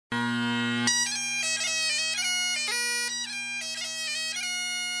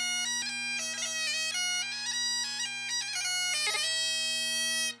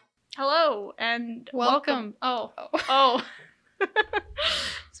and Welcome. Oh.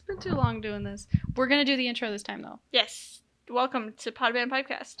 It's been too long doing this. We're going to do the intro this time, though. Yes. Welcome to Podband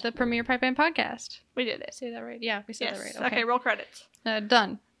Podcast. The premier Pipe Band podcast. We did it. Say that right? Yeah, we said Yes. that right. Okay, roll credits.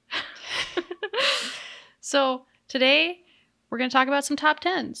 Done. So, today, we're going to talk about some top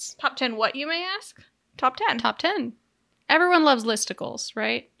 10s. Top 10 what, you may ask? Top 10. Top 10. Everyone loves listicles,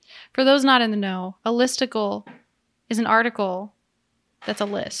 right? For those not in the know, a listicle is an article that's a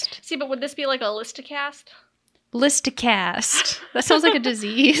list. See, but would this be like a listicast? Listicast. That sounds like a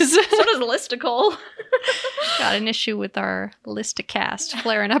disease. So does listicle. Got an issue with our listicast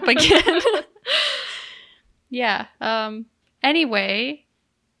flaring up again. Yeah. Anyway,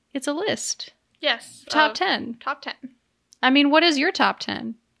 it's a list. Yes. Top 10. Top 10. I mean, what is your top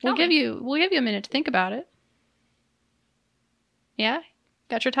 10? Tell We'll give me. you a minute to think about it. Yeah?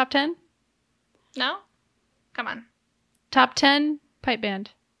 Got your top 10? No? Come on. Top 10 pipe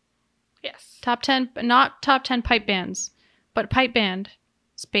band. Yes. Top 10, not top 10 pipe bands, but pipe band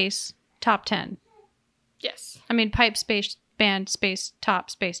space top 10. Yes. I mean, pipe space band space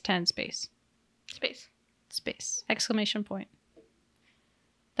top space 10 space. Space. Space. Exclamation point.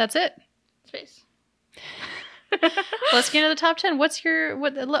 That's it. Space. Let's get into the top 10.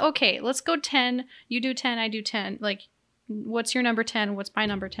 Okay, let's go 10. You do 10, I do 10. Like, what's your number 10? What's my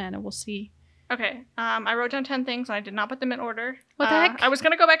number 10? And we'll see. Okay. I wrote down 10 things and I did not put them in order. What the heck? I was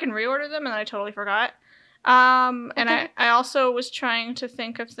going to go back and reorder them and I totally forgot. And Okay. I also was trying to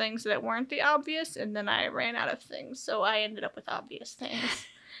think of things that weren't the obvious and then I ran out of things. So I ended up with obvious things.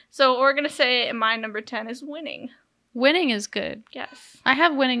 So we're going to say my number 10 is winning. Winning is good. Yes. I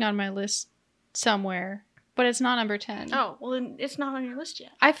have winning on my list somewhere, but it's not number 10. Oh, well then it's not on your list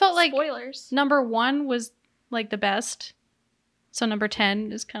yet. I felt like Spoilers. number 1 was like the best. So number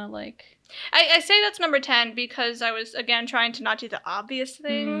 10 is kind of like... I say that's number 10 because I was, again, trying to not do the obvious Mm.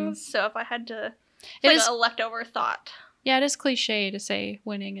 things. So if I had to... It It's is- like a leftover thought. Yeah, it is cliche to say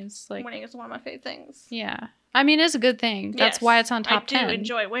winning is like... Winning is one of my favorite things. Yeah. I mean, it's a good thing. That's Yes, why it's on top 10. I do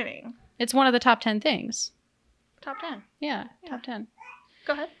enjoy winning. It's one of the top 10 things. Top 10. Yeah, Yeah. top 10.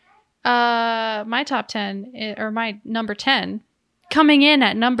 Go ahead. My top 10, or my number 10, coming in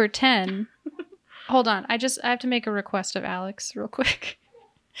at number 10. Hold on, I have to make a request of Alex real quick.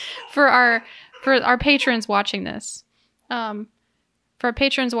 For our patrons watching this. For our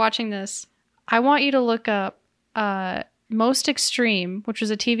patrons watching this, I want you to look up Most Extreme, which was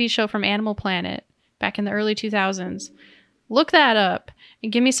a TV show from Animal Planet back in the early 2000s. Look that up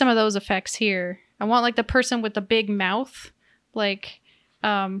and give me some of those effects here. I want like the person with the big mouth. Like,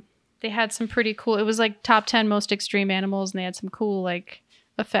 they had some pretty cool, it was like top 10 most extreme animals and they had some cool like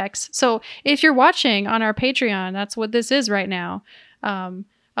effects. So if you're watching on our Patreon, that's what this is right now.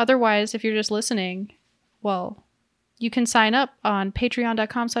 Otherwise, if you're just listening, well, you can sign up on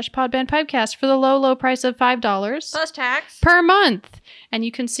patreon.com/podbandpipecast for the low price of $5 Plus tax. per month. And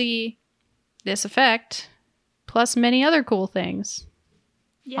you can see this effect plus many other cool things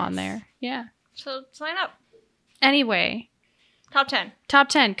Yes. on there. Yeah. So sign up. Anyway, Top 10. top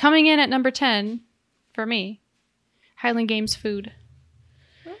 10. Coming in at number 10 for me, Highland Games food.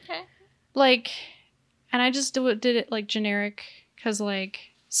 Okay. Like, and I just did it like generic because like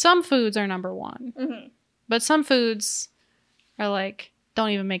some foods are number 1, Mm-hmm. but some foods are like don't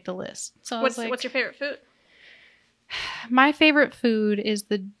even make the list. So I was What's your favorite food? my favorite food is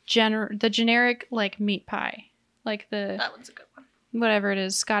the generic like meat pie, like the That one's a good one. whatever it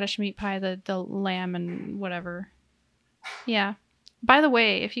is, Scottish meat pie, the lamb and whatever. Yeah. By the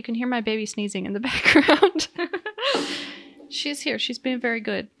way, if you can hear my baby sneezing in the background, she's here. She's been very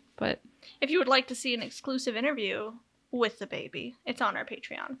good, but If you would like to see an exclusive interview with the baby, it's on our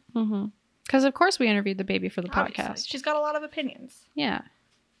Patreon. because of course we interviewed the baby for the Obviously. podcast. She's got a lot of opinions. Yeah.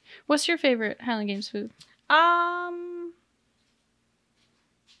 What's your favorite Highland Games food?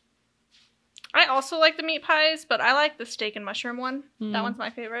 I also like the meat pies, but I like the steak and mushroom one. Mm. That one's my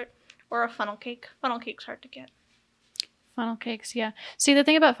favorite. Or a funnel cake. Funnel cake's hard to get. Funnel cakes, yeah. See, the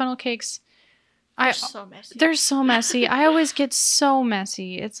thing about funnel cakes, They're so messy. they're so messy. I always get so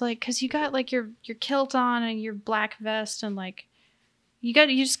messy. It's like because you got like your kilt on and your black vest and like you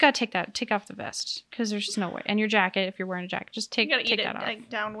just gotta take off the vest because there's just no way. And your jacket if you're wearing a jacket, just you gotta take eat it that off. like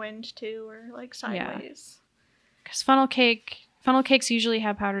downwind too, or like sideways. Because funnel cakes usually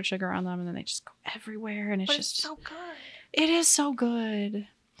have powdered sugar on them and then they just go everywhere and it's But just it's so good. it is so good.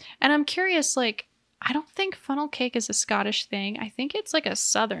 And I'm curious, like I don't think funnel cake is a Scottish thing. I think it's like a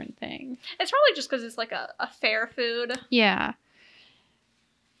Southern thing. It's probably just because it's like a fair food. Yeah.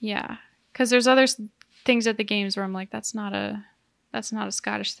 Yeah. Because there's other things at the games where I'm like, that's not a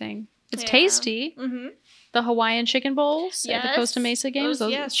Scottish thing. It's Yeah. tasty. Mm-hmm. The Hawaiian chicken bowls at the Yes, Costa Mesa games.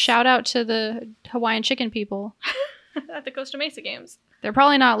 those- yes. Shout out to the Hawaiian chicken people. At the Costa Mesa games. They're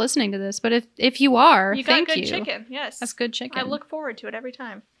probably not listening to this, but if you are, You got thank good you. chicken. Yes. That's good chicken. I look forward to it every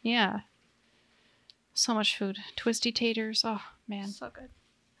time. Yeah. So much food. Twisty taters. Oh, man. So good.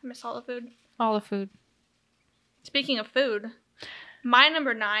 I miss all the food. All the food. Speaking of food, my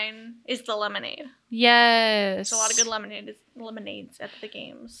number 9 is the lemonade. Yes. There's a lot of good lemonades at the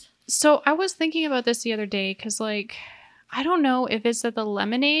games. So I was thinking about this the other day because, like, I don't know if it's that the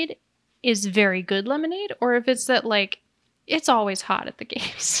lemonade is very good lemonade or if it's that, like, it's always hot at the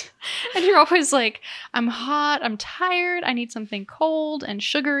games. And you're always like, I'm hot, I'm tired, I need something cold and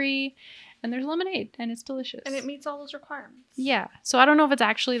sugary. And there's lemonade and it's delicious. And it meets all those requirements. Yeah. So I don't know if it's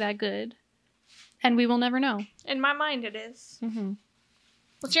actually that good. And we will never know. In my mind, it is. Mm-hmm.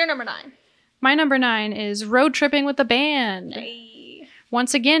 What's your number 9? My number 9 is road tripping with the band. Hey.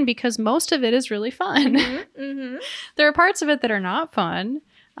 Once again, because most of it is really fun. Mm-hmm. Mm-hmm. There are parts of it that are not fun.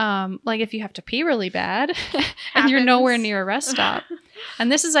 Like if you have to pee really bad and you're Happens. nowhere near a rest stop.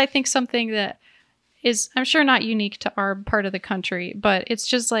 And this is, I think, something that is, I'm sure, not unique to our part of the country, but it's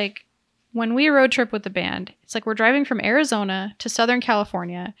just like when we road trip with the band, it's like we're driving from Arizona to Southern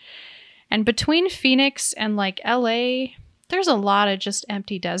California. And between Phoenix and like LA, there's a lot of just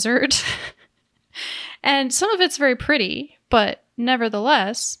empty desert. And some of it's very pretty, but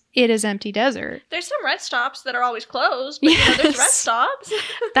nevertheless, it is empty desert. There's some rest stops that are always closed, but there's Yes. rest stops.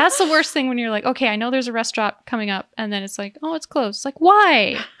 That's the worst thing when you're like, okay, I know there's a rest stop coming up, and then it's like, oh, it's closed. It's like,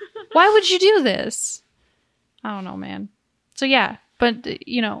 why? Why would you do this? I don't know, man. So yeah, but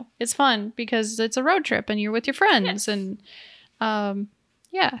it's fun because it's a road trip and you're with your friends, Yes. and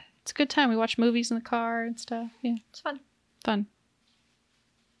yeah, it's a good time. We watch movies in the car and stuff. Yeah, It's fun. fun.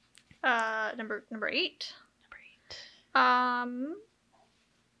 Number 8. I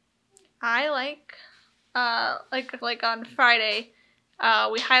like on Friday,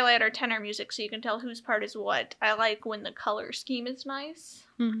 we highlight our tenor music so you can tell whose part is what. I like when the color scheme is nice,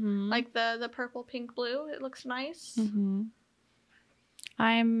 Mm-hmm. like the purple, pink, blue. It looks nice. Mm-hmm.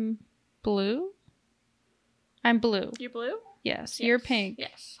 I'm blue. I'm blue. You're blue. Yes, you're Yes. pink.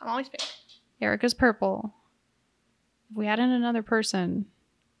 Yes, I'm always pink. Erica's purple. If we add in another person,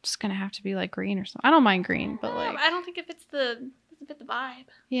 it's gonna have to be like green or something. I don't mind green, but like, I don't think it fits the vibe.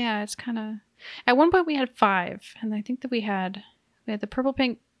 yeah, it's kind of. At one point we had 5, and I think that we had the purple,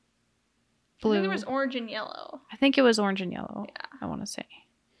 pink, blue. I think there was orange and yellow. I think it was orange and yellow. Yeah. I want to say.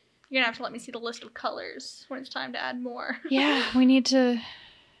 You're gonna have to let me see the list of colors when it's time to add more. Yeah, we need to.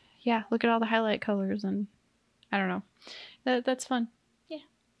 Yeah, look at all the highlight colors, and I don't know. That's fun. Yeah.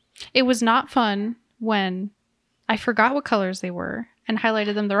 It was not fun when I forgot what colors they were and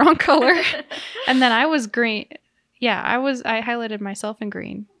highlighted them the wrong color. And then I was green. Yeah, I highlighted myself in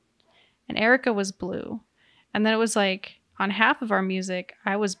green. And Erica was blue. And then it was like on half of our music,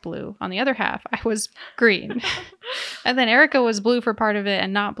 I was blue. On the other half, I was green. And then Erica was blue for part of it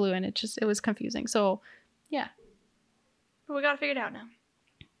and not blue. And it was confusing. So, yeah. But we got it figured out now.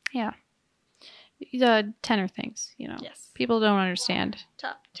 Yeah. The tenor things, Yes. People don't understand.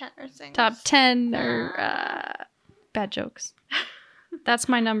 Top 10 or things. Top 10 or bad jokes. That's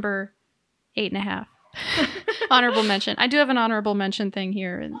my number 8.5. Honorable mention. I do have an honorable mention thing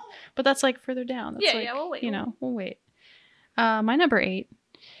here, but that's like further down. That's We'll wait. We'll wait. My number 8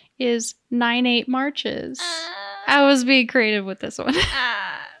 is 9/8 marches. I was being creative with this one.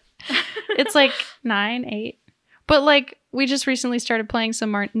 It's like 9/8, but like we just recently started playing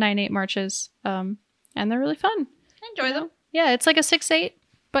some 9/8 marches, and they're really fun. I enjoy them, Yeah, it's like a 6/8,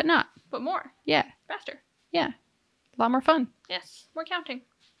 but not. but more. Yeah, Faster. a lot more fun. Yes. More counting.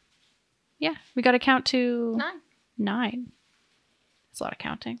 Yeah, we got to count to 9. 9. It's a lot of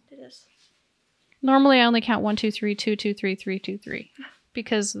counting. It is. Normally, I only count 1, 2, 3, 2, 2, 3, 3, 2, 3,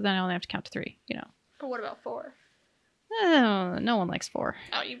 because then I only have to count to 3. But what about 4? No one likes 4.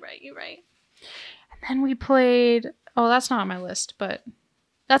 Oh, you're right. And then we played. Oh, that's not on my list, but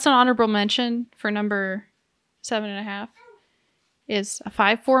that's an honorable mention for number 7.5. Is a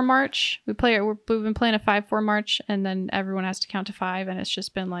 5/4 march. We've been playing a 5/4 march, and then everyone has to count to 5, and it's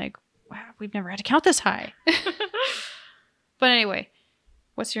just been like, wow, we've never had to count this high. But anyway,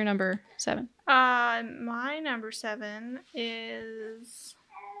 what's your number 7? My number 7 is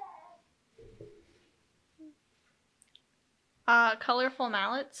colorful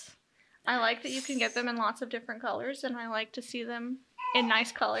mallets. I like that you can get them in lots of different colors, and I like to see them in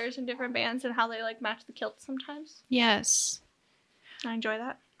nice colors in different bands and how they like match the kilt sometimes. Yes. I enjoy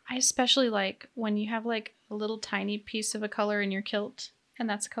that. I especially like when you have like a little tiny piece of a color in your kilt, and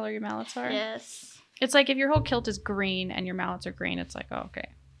that's the color your mallets are. Yes. It's like if your whole kilt is green and your mallets are green, it's like, oh, okay.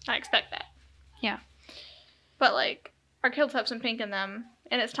 I expect that. Yeah. But, like, our kilts have some pink in them,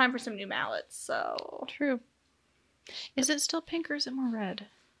 and it's time for some new mallets, so... True. Is it still pink or is it more red?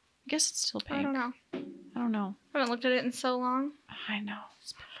 I guess it's still pink. I don't know. I don't know. I haven't looked at it in so long. I know.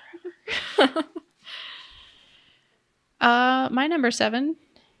 It's been forever. My number 7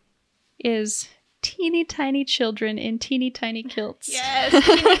 is teeny tiny children in teeny tiny kilts. Yes,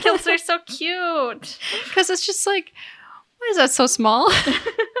 teeny kilts are so cute. Because it's just like, why is that so small?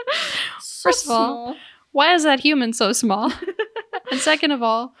 First of all, why is that human so small? And second of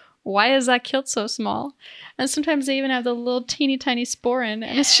all, why is that kilt so small? And sometimes they even have the little teeny tiny spore in,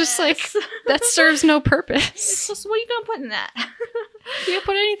 and it's just like, that serves no purpose. What are you gonna put in that? You can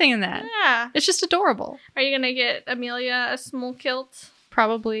put anything in that. Yeah. It's just adorable. Are you gonna get Amelia a small kilt?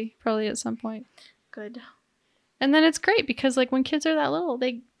 Probably at some point. Good. And then it's great because like when kids are that little,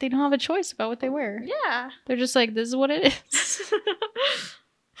 they don't have a choice about what they wear. Yeah. They're just like, this is what it is.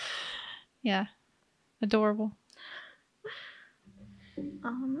 Yeah. Adorable. I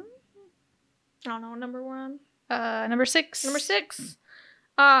don't know what number we're on. Number 6. Number 6.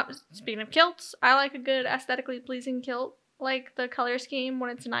 Speaking of kilts, I like a good aesthetically pleasing kilt. Like the color scheme when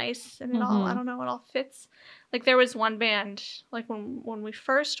it's nice and it all, I don't know, it all fits. Like there was one band, like when we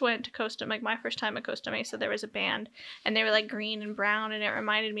first went to Costa, like my first time at Costa Mesa, there was a band and they were like green and brown and it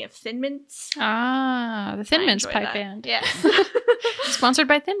reminded me of Thin Mints. Ah, the Thin Mints pipe that. band. Yes. Sponsored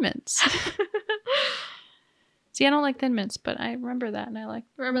by Thin Mints. See, I don't like Thin Mints, but I remember that and I like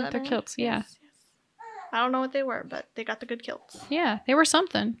their band? kilts. Yeah. Yes. I don't know what they were, but they got the good kilts. Yeah, they were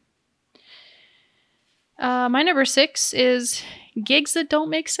something. My number 6 is gigs that don't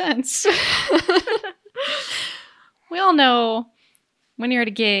make sense. We all know when you're at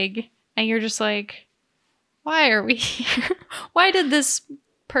a gig and you're just like, why are we here? Why did this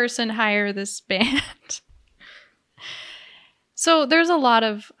person hire this band? So there's a lot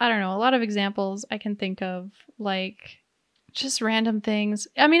of examples I can think of, like just random things.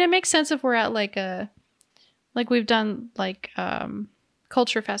 I mean, it makes sense if we're at like we've done like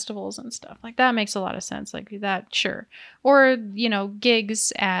culture festivals and stuff. Like that makes a lot of sense. Like that, sure. Or,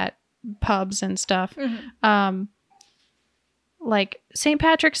 gigs at pubs and stuff. Mm-hmm. Like St.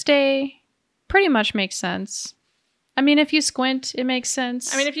 Patrick's Day pretty much makes sense. I mean, if you squint, it makes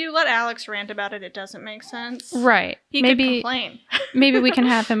sense. I mean, if you let Alex rant about it, it doesn't make sense. Right. He could complain. Maybe we can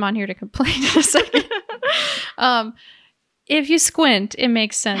have him on here to complain in a second. If you squint, it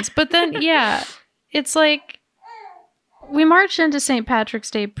makes sense. But then, yeah, it's like we march into St. Patrick's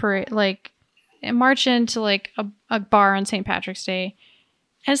Day parade, like march into like a bar on St. Patrick's Day.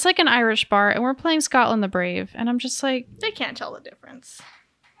 And it's like an Irish bar, and we're playing Scotland the Brave, and I'm just like... They can't tell the difference.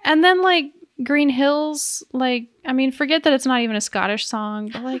 And then, like, Green Hills, like, I mean, forget that it's not even a Scottish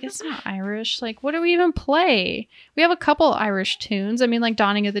song, but, like, it's not Irish. Like, what do we even play? We have a couple Irish tunes. I mean, like,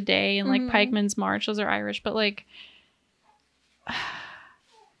 Dawning of the Day and, like, Pikeman's March. Those are Irish, but, like...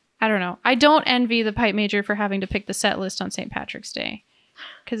 I don't know. I don't envy the pipe major for having to pick the set list on St. Patrick's Day.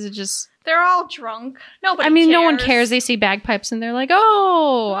 Because it just... They're all drunk. Nobody cares. No one cares. They see bagpipes and they're like,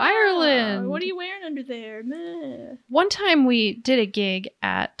 oh, Ireland. What are you wearing under there? Meh. One time we did a gig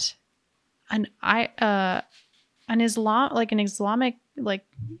at an Islamic like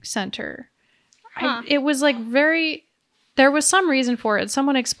center. Huh. It was like there was some reason for it.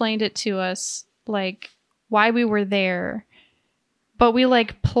 Someone explained it to us, like why we were there. But we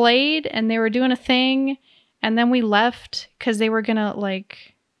like played and they were doing a thing and then we left because they were gonna like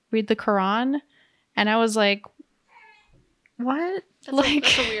read the Quran, and I was like, what?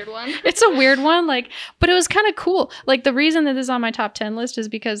 That's a weird one. It's a weird one, like, but it was kind of cool. Like, the reason that this is on my top 10 list is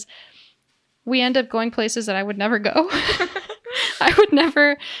because we end up going places that I would never go. I would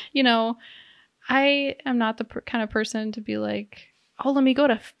never, I am not the kind of person to be like, oh, let me go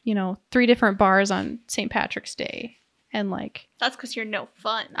to, 3 different bars on St. Patrick's Day. And like, that's because you're no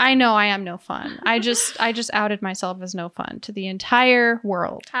fun. I know I am no fun. I just outed myself as no fun to the entire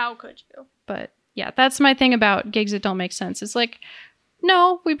world. How could you? But yeah, that's my thing about gigs that don't make sense. It's like,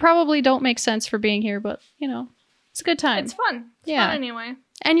 no, we probably don't make sense for being here, but it's a good time. It's fun. It's fun anyway.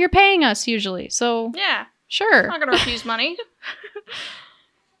 And you're paying us usually, so yeah, sure. I'm not gonna refuse money.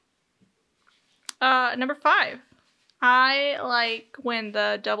 Number 5. I like when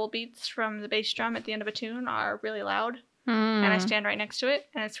the double beats from the bass drum at the end of a tune are really loud, and I stand right next to it,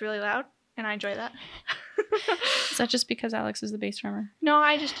 and it's really loud, and I enjoy that. Is that just because Alex is the bass drummer? No,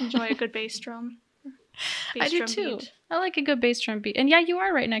 I just enjoy a good bass drum. I do too. Beat. I like a good bass drum beat, and yeah, you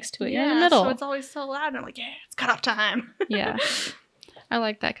are right next to it. Yeah, you're in the middle. So it's always so loud, and I'm like, yeah, it's cutoff time. Yeah, I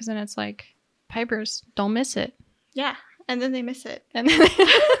like that because then it's like pipers don't miss it. Yeah. And then they miss it. And then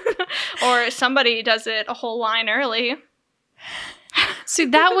or somebody does it a whole line early. See,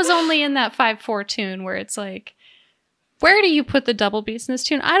 that was only in that 5/4 tune where it's like, where do you put the double beats in this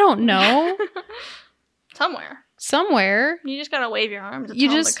tune? I don't know. Somewhere. You just gotta wave your arms and You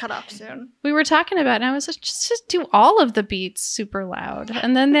tell them just- to cut off soon. We were talking about it, and I was like, just do all of the beats super loud.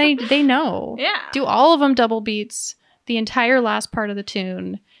 And then they know. Yeah. Do all of them double beats, the entire last part of the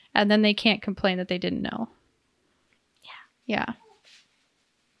tune, and then they can't complain that they didn't know. Yeah.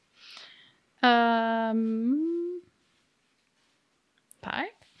 5?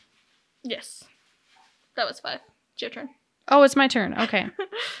 Yes. That was 5. It's your turn. Oh, it's my turn. Okay.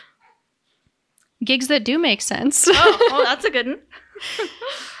 Gigs that do make sense. Oh, that's a good one.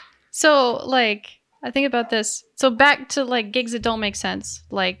 So, like, I think about this. So back to, like, gigs that don't make sense.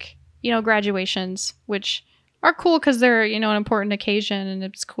 Like, you know, graduations, which are cool because they're, you know, an important occasion and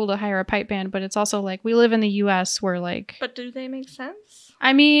it's cool to hire a pipe band. But it's also, like, we live in the U.S. where, like... But do they make sense?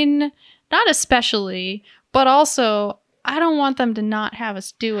 I mean, not especially, but also... I don't want them to not have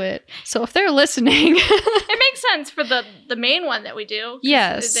us do it. So if they're listening... It makes sense for the main one that we do.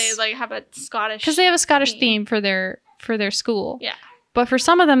 Yes. They, like, have a Scottish... Because they have a Scottish theme for their school. Yeah. But for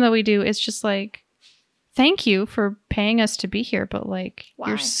some of them that we do, it's just like, thank you for paying us to be here, but like Why?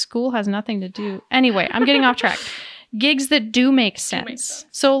 your school has nothing to do. Anyway, I'm getting off track. Gigs that do make sense.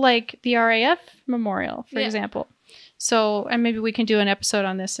 So like the RAF Memorial, for example. So, and maybe we can do an episode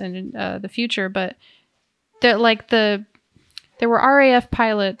on this in the future, but there were RAF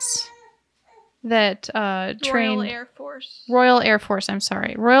pilots that trained... Royal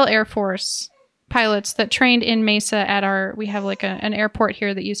Air Force pilots that trained in Mesa at we have like an airport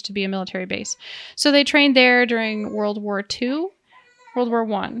here that used to be a military base. So they trained there during World War II, World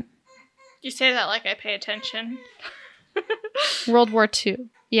War I. You say that like I pay attention. World War II,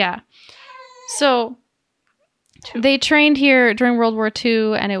 yeah. So they trained here during World War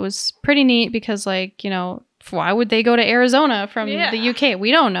II, and it was pretty neat because, like, you know, why would they go to Arizona from the UK?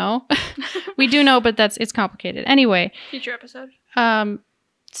 We don't know. We do know, but it's complicated. Anyway. Future episode.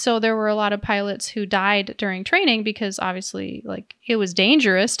 So there were a lot of pilots who died during training because obviously, like, it was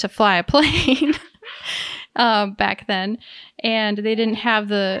dangerous to fly a plane back then. And they didn't have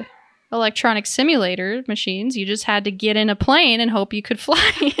the electronic simulator machines. You just had to get in a plane and hope you could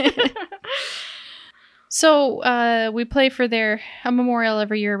fly it. So we play for a memorial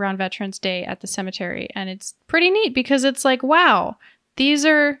every year around Veterans Day at the cemetery. And it's pretty neat because it's like, wow, these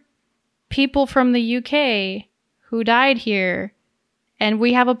are people from the UK who died here. And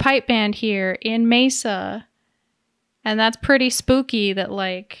we have a pipe band here in Mesa. And that's pretty spooky that,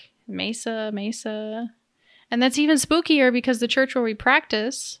 like, Mesa. And that's even spookier because the church where we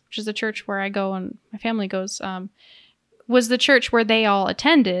practice, which is the church where I go and my family goes, was the church where they all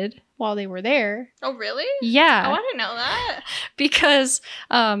attended while they were there. Oh, really? Yeah. Oh, I didn't know that. Because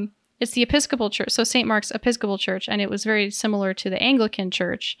it's the Episcopal Church, so St. Mark's Episcopal Church, and it was very similar to the Anglican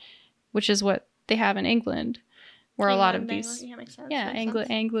Church, which is what they have in England. Where a lot of these, makes sense. Yeah,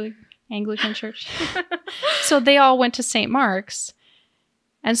 Anglican Church. So they all went to St. Mark's,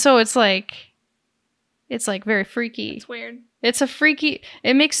 and so it's like very freaky. It's weird. It's a freaky.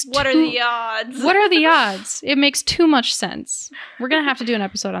 It makes. What are the odds? What are the odds? It makes too much sense. We're gonna have to do an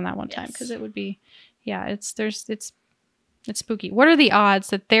episode on that one time because it would be, it's spooky. What are the odds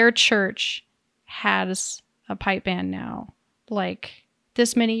that their church has a pipe band now, like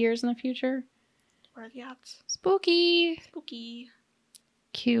this many years in the future? What are the odds? Spooky.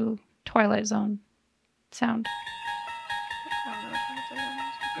 Cue Twilight Zone sound.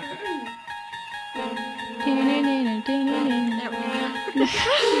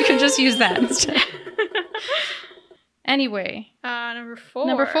 You can just use that instead. Anyway. Number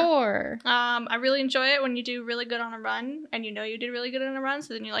 4. I really enjoy it when you do really good on a run, and you know you did really good on a run,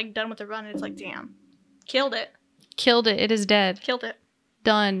 so then you're like done with the run, and it's like, damn, killed it. It is dead. Killed it.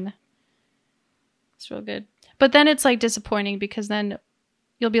 Done. It's real good. But then it's like disappointing because then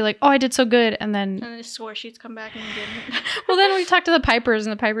you'll be like, oh, I did so good. And then the score sheets come back and you didn't. Well, then we talk to the pipers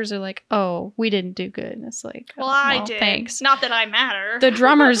and the pipers are like, oh, we didn't do good. And it's like, well, I did. Thanks. Not that I matter. The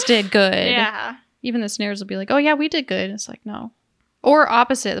drummers did good. Yeah. Even the snares will be like, oh, yeah, we did good. And it's like, no. Or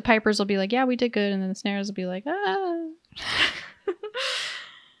opposite. The pipers will be like, yeah, we did good. And then the snares will be like, ah.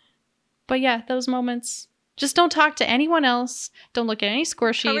 But yeah, those moments. Just don't talk to anyone else. Don't look at any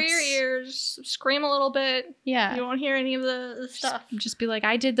score sheets. Cover your ears. Scream a little bit. Yeah. You won't hear any of the stuff. Just be like,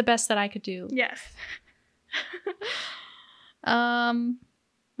 I did the best that I could do. Yes. My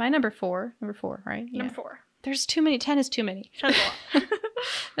number 4, right? Yeah. Number 4. There's too many. 10 is too many. 10's a lot.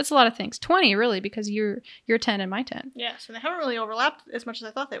 That's a lot of things. 20, really, because you're 10 and my 10. Yeah, so they haven't really overlapped as much as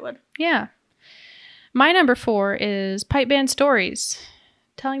I thought they would. Yeah. My number 4 is pipe band stories.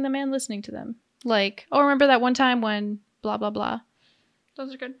 Telling them and listening to them. Like, oh, remember that one time when blah, blah, blah.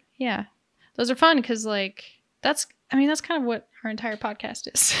 Those are good. Yeah. Those are fun because, like, that's kind of what our entire podcast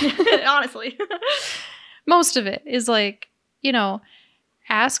is. Honestly. Most of it is, like, you know,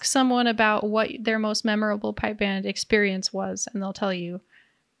 ask someone about what their most memorable pipe band experience was, and they'll tell you.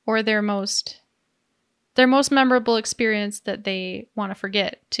 Or their most memorable experience that they want to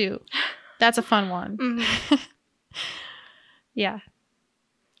forget, too. That's a fun one. Mm-hmm. Yeah.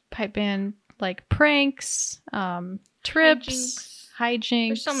 Pipe band, like, pranks, trips, hijinks.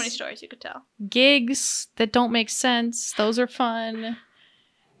 There's so many stories you could tell. Gigs that don't make sense. Those are fun.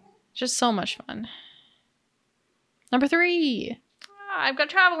 Just so much fun. Number 3. I've got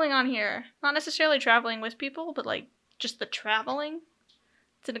traveling on here. Not necessarily traveling with people, but like just the traveling.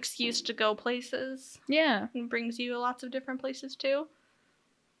 It's an excuse to go places. Yeah. And brings you lots of different places too.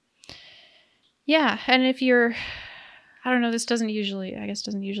 Yeah, and if you're, I don't know, this doesn't usually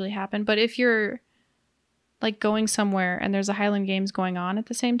happen, but if you're like going somewhere and there's a Highland Games going on at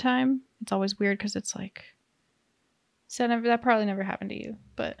the same time, it's always weird because it's like, so that probably never happened to you,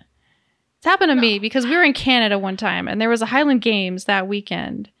 but it's happened to me because we were in Canada one time and there was a Highland Games that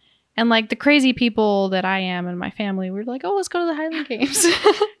weekend. And like the crazy people that I am and my family, we were like, oh, let's go to the Highland Games.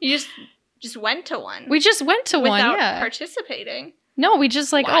 You just went to one. We just went to one, yeah. Without participating. No, we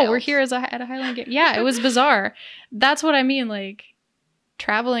just like, Wild. oh, we're here at a Highland Game. Yeah, it was bizarre. That's what I mean, like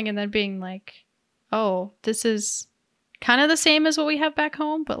traveling and then being like, oh, this is kind of the same as what we have back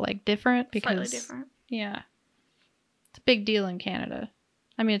home, but like different because Slightly different. Yeah. It's a big deal in Canada.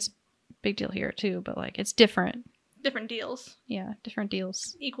 I mean, it's a big deal here too, but like it's different. Different deals. Yeah, different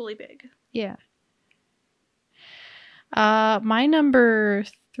deals. Equally big. Yeah. My number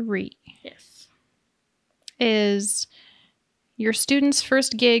 3. Yes. Is your student's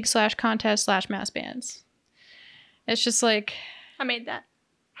first gig / contest / mass bands. It's just like, I made that.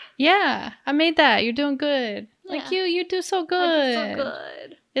 Yeah, I made that. You're doing good. Yeah. Like you do so good. I did so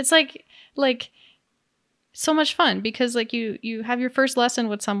good. It's like so much fun because like you have your first lesson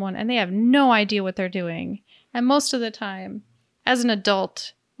with someone and they have no idea what they're doing. And most of the time, as an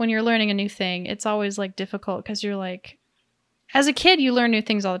adult, when you're learning a new thing, it's always like difficult because you're like, as a kid, you learn new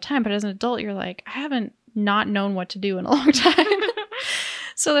things all the time, but as an adult, you're like, I haven't not known what to do in a long time.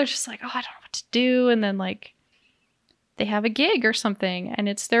 So they're just like, oh, I don't know what to do. And then like they have a gig or something and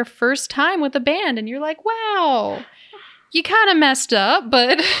it's their first time with a band and you're like, wow, you kind of messed up,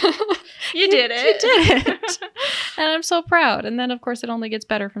 but you did it. You did it. And I'm so proud. And then of course it only gets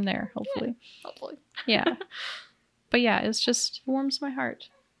better from there, hopefully. Yeah, hopefully. Yeah. But yeah, it's just warms my heart.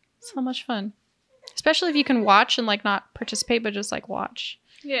 So much fun. Especially if you can watch and like not participate, but just like watch.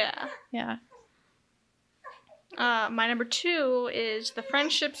 Yeah. Yeah. My number 2 is the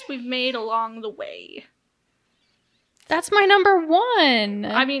friendships we've made along the way. That's my number 1.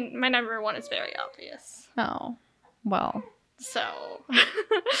 I mean, my number 1 is very obvious. Oh, well. So.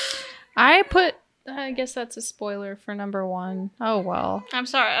 I guess that's a spoiler for number 1. Oh, well. I'm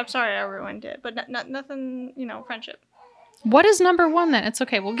sorry I ruined it, but nothing, friendship. What is number 1 then? It's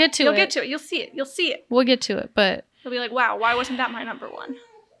okay. We'll get to it. You'll get to it. You'll see it. We'll get to it, but. You'll be like, wow, why wasn't that my number 1?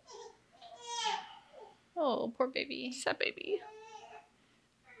 Oh, poor baby. Sad baby.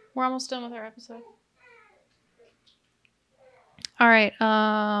 We're almost done with our episode. All right.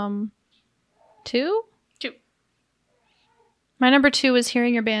 2? 2. My number 2 is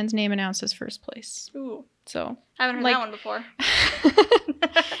hearing your band's name announced as first place. Ooh. So. I haven't heard that one before.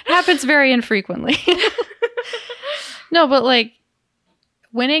 Happens very infrequently. No, but like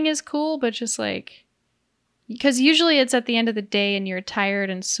winning is cool, but just like, because usually it's at the end of the day and you're tired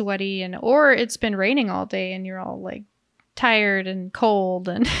and sweaty or it's been raining all day and you're all like tired and cold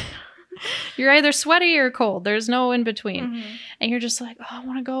and you're either sweaty or cold. There's no in between. Mm-hmm. And you're just like, oh, I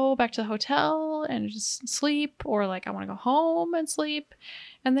want to go back to the hotel and just sleep, or like I want to go home and sleep.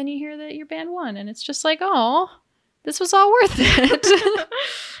 And then you hear that your band won and it's just like, oh, this was all worth it.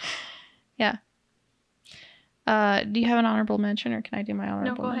 Yeah. Do you have an honorable mention or can I do my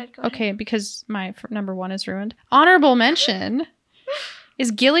honorable? No, go ahead. Okay, because my number 1 is ruined. Honorable mention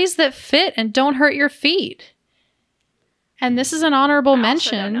is gillies that fit and don't hurt your feet. And this is an honorable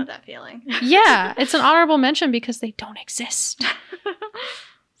mention. I also don't know that feeling. Yeah, it's an honorable mention because they don't exist.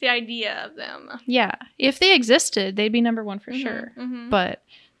 The idea of them. Yeah, if they existed, they'd be number 1 for sure. Mm-hmm. But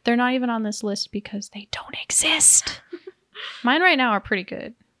they're not even on this list because they don't exist. Mine right now are pretty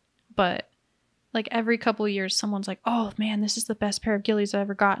good, but like every couple of years, someone's like, oh man, this is the best pair of gillies I've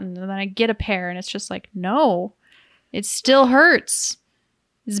ever gotten. And then I get a pair and it's just like, no, it still hurts.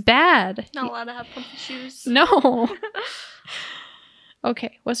 It's bad. Not allowed to have comfy shoes. No.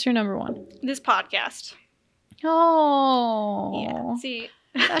 Okay, what's your number 1? This podcast. Oh. Yeah, see.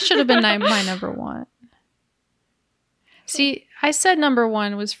 That should have been my number 1. See, I said number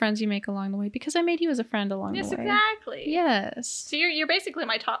 1 was friends you make along the way because I made you as a friend along Yes, the way. exactly. Yes. So you're basically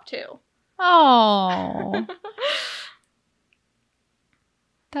my top 2. Oh.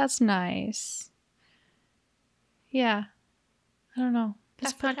 That's nice. Yeah. I don't know.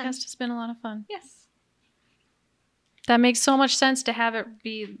 This That's the 10. podcast has been a lot of fun. Yes. That makes so much sense to have it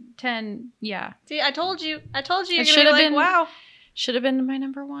be 10. Yeah. See, I told you. You're It going to should be have like, been- wow. Should have been my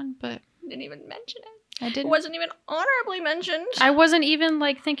number 1, but Didn't even mention it. I It didn't. wasn't even honorably mentioned. I wasn't even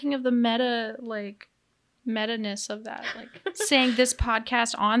like thinking of the meta-ness of that. Like saying this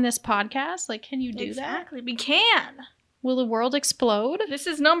podcast on this podcast. Like, can you do Exactly. We can. that? Will the world explode? This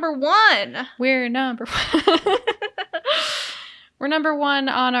is number 1. We're number 1. We're number 1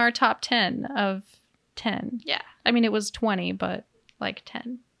 on our top 10 of 10. Yeah. I mean, it was 20, but like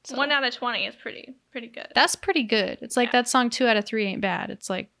 10. So 1 out of 20 is pretty good. that's pretty good. It's like Yeah. that song 2 out of 3 ain't bad. It's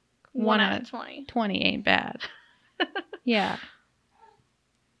like 1 out of 20. 20 ain't bad. Yeah.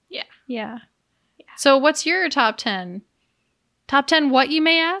 Yeah. Yeah. So what's your top 10? Top 10 what, you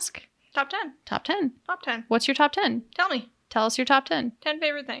may ask? Top 10. Top 10. Top 10. What's your top 10? Tell me. Tell us your top 10. 10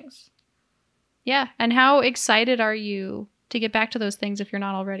 favorite things. Yeah. And how excited are you to get back to those things if you're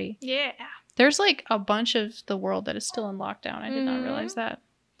not already? Yeah. There's like a bunch of the world that is still in lockdown. I did not realize that.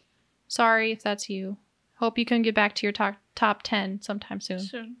 Sorry if that's you. Hope you can get back to your top 10 sometime soon.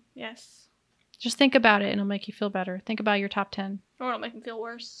 Soon. Yes. Just think about it and it'll make you feel better. Think about your top 10. Or it'll make me feel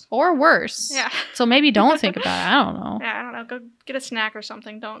worse. Or worse. Yeah. So maybe don't think about it. I don't know. Yeah, I don't know. Go get a snack or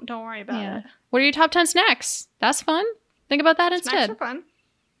something. Don't worry about Yeah. it. What are your top 10 snacks? That's fun. Think about that Snacks instead. are fun.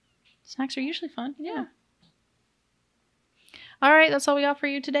 Snacks are usually fun. Yeah. All right, that's all we got for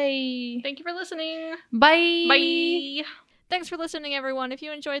you today. Thank you for listening. Bye. Bye. Thanks for listening, everyone. If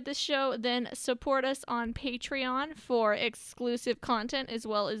you enjoyed this show, then support us on Patreon for exclusive content as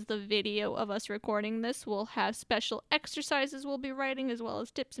well as the video of us recording this. We'll have special exercises we'll be writing as well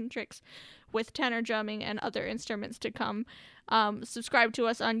as tips and tricks with tenor drumming and other instruments to come. Subscribe to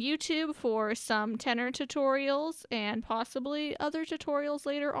us on YouTube for some tenor tutorials and possibly other tutorials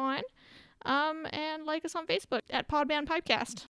later on. And like us on Facebook at Podband Pipecast.